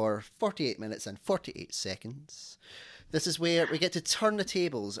guest for 48 minutes and 48 seconds, This is where we get to turn the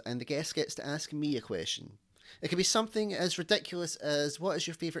tables and the guest gets to ask me a question. It could be something as ridiculous as what is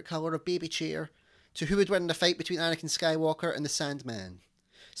your favourite colour of baby chair, to who would win in a fight between Anakin Skywalker and the Sandman.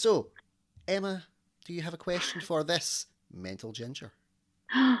 So, Emma, do you have a question for this mental ginger?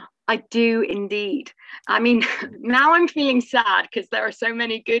 I do indeed. I mean, now I'm feeling sad because there are so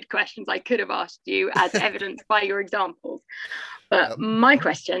many good questions I could have asked you, as evidenced by your examples. But Well, my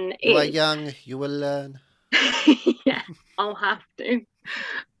question you are is, young, you will learn. yeah, I'll have to.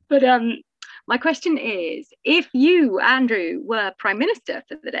 But my question is, if you, Andrew, were Prime Minister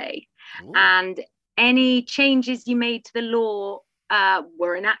for the day, Ooh. and any changes you made to the law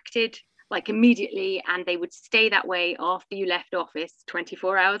were enacted like immediately, and they would stay that way after you left office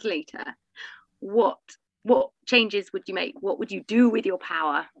 24 hours later, what what changes would you make? What would you do with your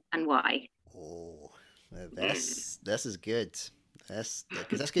power, and why? Oh, this is good. This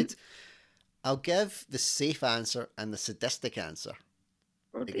because that's good. I'll give the safe answer and the sadistic answer.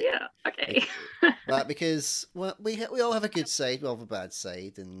 Oh Bec- dear. Okay. But because well, we all have a good side, we all have a bad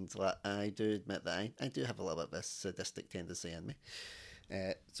side, and like, I do admit that I do have a little bit of this sadistic tendency in me.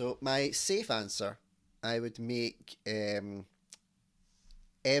 So my safe answer, I would make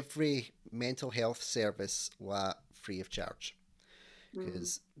every mental health service free of charge, Mm,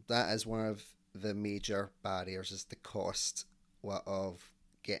 because that is one of the major barriers is the cost of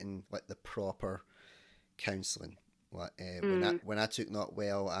getting like the proper counselling. mm, When I took not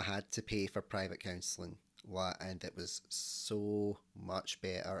well, I had to pay for private counselling. And it was so much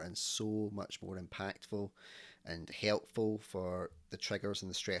better and so much more impactful and helpful for the triggers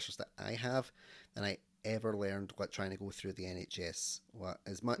and the stressors that I have than I ever learned what trying to go through the NHS.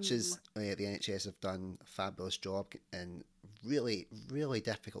 As much mm, as the NHS have done a fabulous job in really, really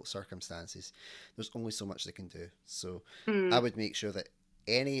difficult circumstances, there's only so much they can do. So I mm. would make sure that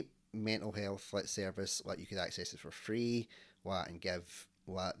any mental health service, you could access it for free, and give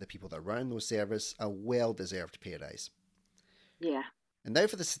the people that run those services a well deserved pay rise. Yeah. And now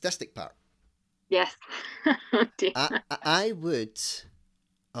for the sadistic part. Yes. Oh dear. I would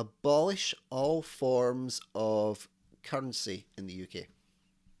abolish all forms of currency in the UK.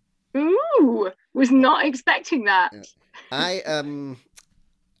 Ooh, was Well, not expecting that. yeah. I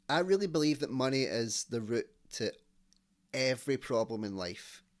I really believe that money is the root to every problem in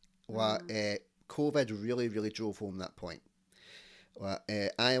life. Mm, COVID really drove home that point.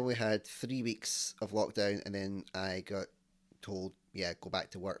 I only had 3 weeks of lockdown, and then I got told, yeah, go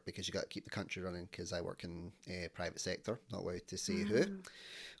back to work because you got to keep the country running. Because I work in private sector, not allowed to say who.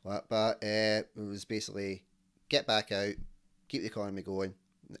 mm, It was basically get back out, keep the economy going,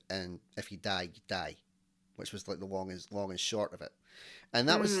 and if you die, you die, which was like the long and short of it. And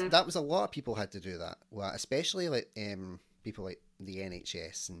mm, that was a lot of people had to do that. Especially like people like the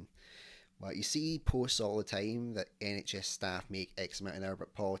NHS and you see posts all the time that NHS staff make X amount an hour,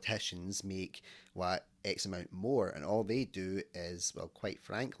 but politicians make X amount more, and all they do is, well, quite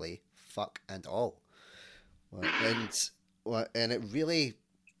frankly, fuck and all. And it really,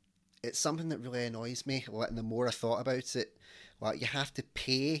 it's something that really annoys me. And the more I thought about it, you have to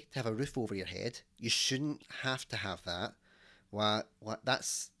pay to have a roof over your head. You shouldn't have to have that.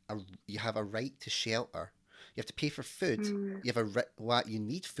 That's you have a right to shelter. You have to pay for food. mm, You have you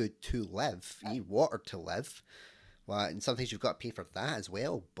need food to live. You need water to live. And sometimes you've got to pay for that as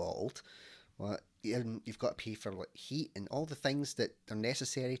well. Bald. You've got to pay for heat and all the things that are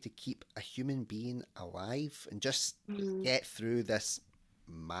necessary to keep a human being alive and just mm, get through this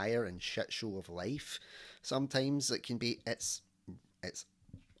mire and shit show of life. Sometimes it can be it's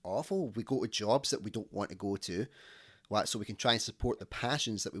awful. We go to jobs that we don't want to go to, so we can try and support the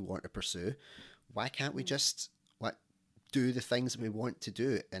passions that we want to pursue. Why can't we just do the things that we want to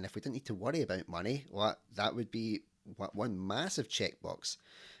do? And if we didn't need to worry about money, that would be one massive checkbox.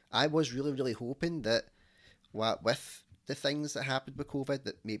 I was really hoping that with the things that happened with COVID,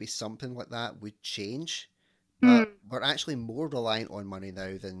 that maybe something like that would change. But mm, we're actually more reliant on money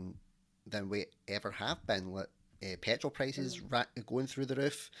now than we ever have been. Petrol prices mm. going through the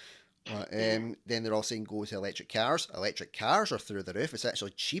roof. Yeah. Then they're all saying go to electric cars. Electric cars are through the roof. It's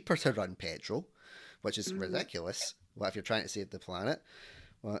actually cheaper to run petrol, which is Mm, ridiculous. If you're trying to save the planet?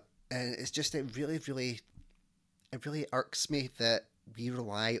 Well, and it's just it really irks me that we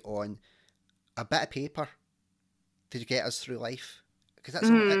rely on a bit of paper to get us through life, because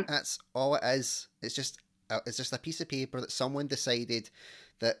mm, that's all it is. It's just a piece of paper that someone decided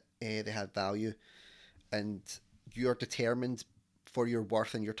that they had value, and you're determined for your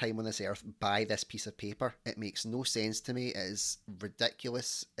worth and your time on this earth by this piece of paper. It makes no sense to me. It is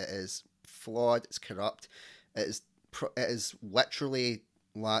ridiculous. It is flawed. It's corrupt. It is literally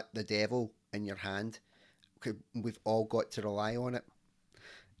like the devil in your hand. we've all got to rely on it.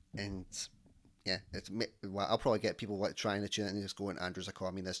 And yeah, well, I'll probably get people like trying to tune it and just going, Andrew's a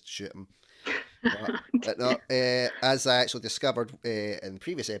communist, shoot him. But no, as I actually discovered in the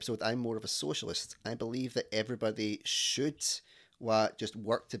previous episode, I'm more of a socialist. I believe that everybody should just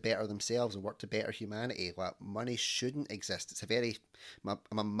work to better themselves and work to better humanity. Money shouldn't exist. I'm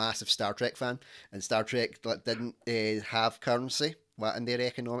a massive Star Trek fan, and Star Trek didn't have currency in their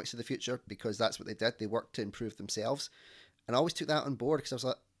economics of the future because that's what they did. They worked to improve themselves, and I always took that on board because I was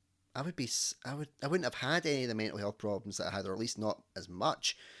like, I wouldn't have had any of the mental health problems that I had, or at least not as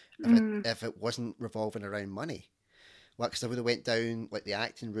much, if it wasn't revolving around money. Because I would have went down like the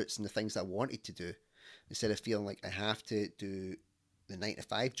acting routes and the things that I wanted to do, instead of feeling like I have to do the 9 to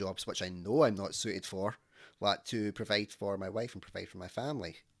 5 jobs, which I know I'm not suited for, to provide for my wife and provide for my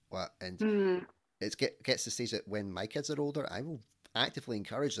family. And Mm. it gets to the stage that when my kids are older, I will actively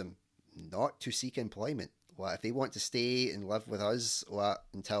encourage them not to seek employment. If they want to stay and live with us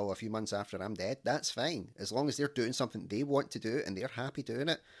until a few months after I'm dead, that's fine. As long as they're doing something they want to do and they're happy doing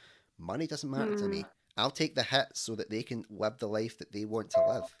it, money doesn't matter to Mm. me. I'll take the hit so that they can live the life that they want to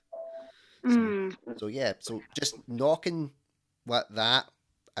live. So, Mm. so yeah. So just knocking that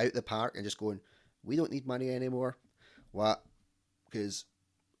out the park and just going, we don't need money anymore. Because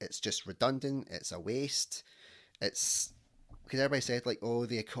it's just redundant. It's a waste. It's because everybody said like, oh,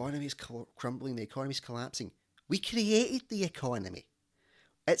 the economy's crumbling. The economy's collapsing. We created the economy.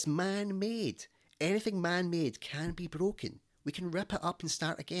 It's man-made. Anything man-made can be broken. We can rip it up and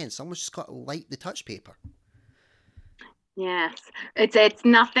start again. Someone's just got to light the touch paper. Yes, it's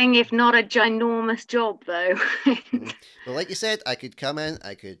nothing if not a ginormous job, though. But like you said, I could come in,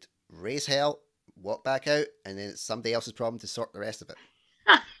 I could raise hell, walk back out, and then it's somebody else's problem to sort the rest of it.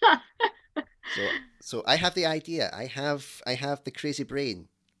 So I have the idea. I have the crazy brain.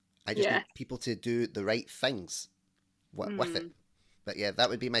 I just need Yes. people to do the right things with it. Mm. But yeah, that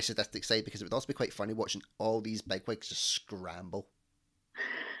would be my sadistic side because it would also be quite funny watching all these bigwigs just scramble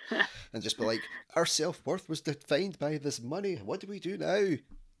and just be like, our self worth was defined by this money. What do we do now?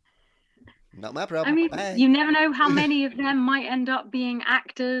 Not my I problem. mean, Bye. you never know how many of them might end up being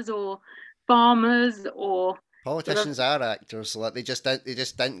actors or farmers or sort of, Politicians are actors. Like they just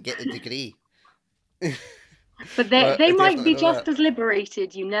didn't get the degree. but Well, they I might definitely be know that. just as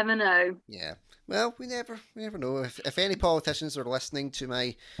liberated. You never know. Yeah. Well, we never know. If any politicians are listening to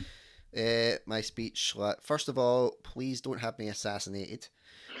my speech, first of all, please don't have me assassinated,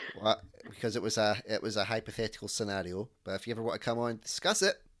 because it was a hypothetical scenario. But if you ever want to come on and discuss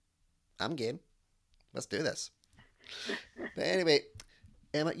it, I'm game. Let's do this. But anyway,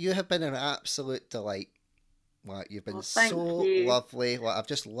 Emma, you have been an absolute delight. You've been Well, so thank you. lovely. I've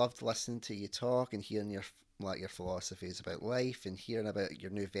just loved listening to you talk and hearing your philosophies about life and hearing about your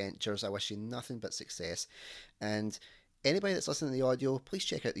new ventures. I wish you nothing but success. And anybody that's listening to the audio, please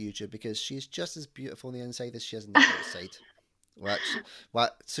check out the YouTube because she's just as beautiful on the inside as she is on the outside.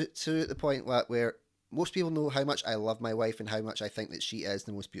 To the point where most people know how much I love my wife and how much I think that she is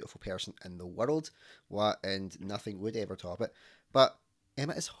the most beautiful person in the world. And nothing would ever top it. But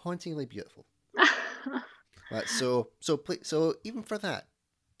Emma is hauntingly beautiful. So even for that,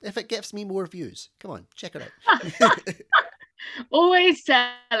 if it gives me more views, come on, check it out. Always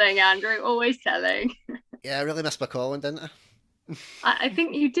selling, Andrew. Always selling. Yeah, I really missed my calling, didn't I? I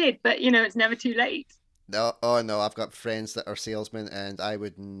think you did, but it's never too late. No, oh no, I've got friends that are salesmen, and I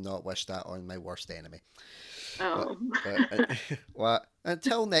would not wish that on my worst enemy. But Oh, well,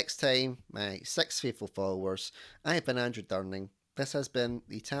 until next time, my 6 faithful followers, I have been Andrew Durning. This has been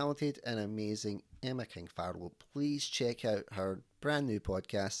the talented and amazing Emma King-Farlow. Please check out her brand new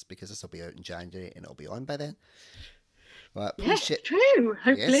podcast because this will be out in January and it'll be on by then. Please yes, check. true.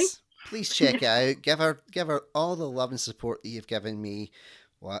 Hopefully. Yes, please check it out. Give her all the love and support that you've given me.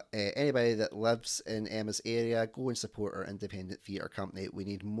 Anybody that lives in Emma's area, go and support our independent theatre company. We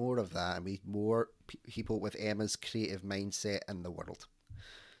need more of that, and we need more people with Emma's creative mindset in the world.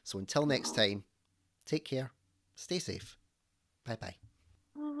 So until next time, take care, stay safe, bye bye.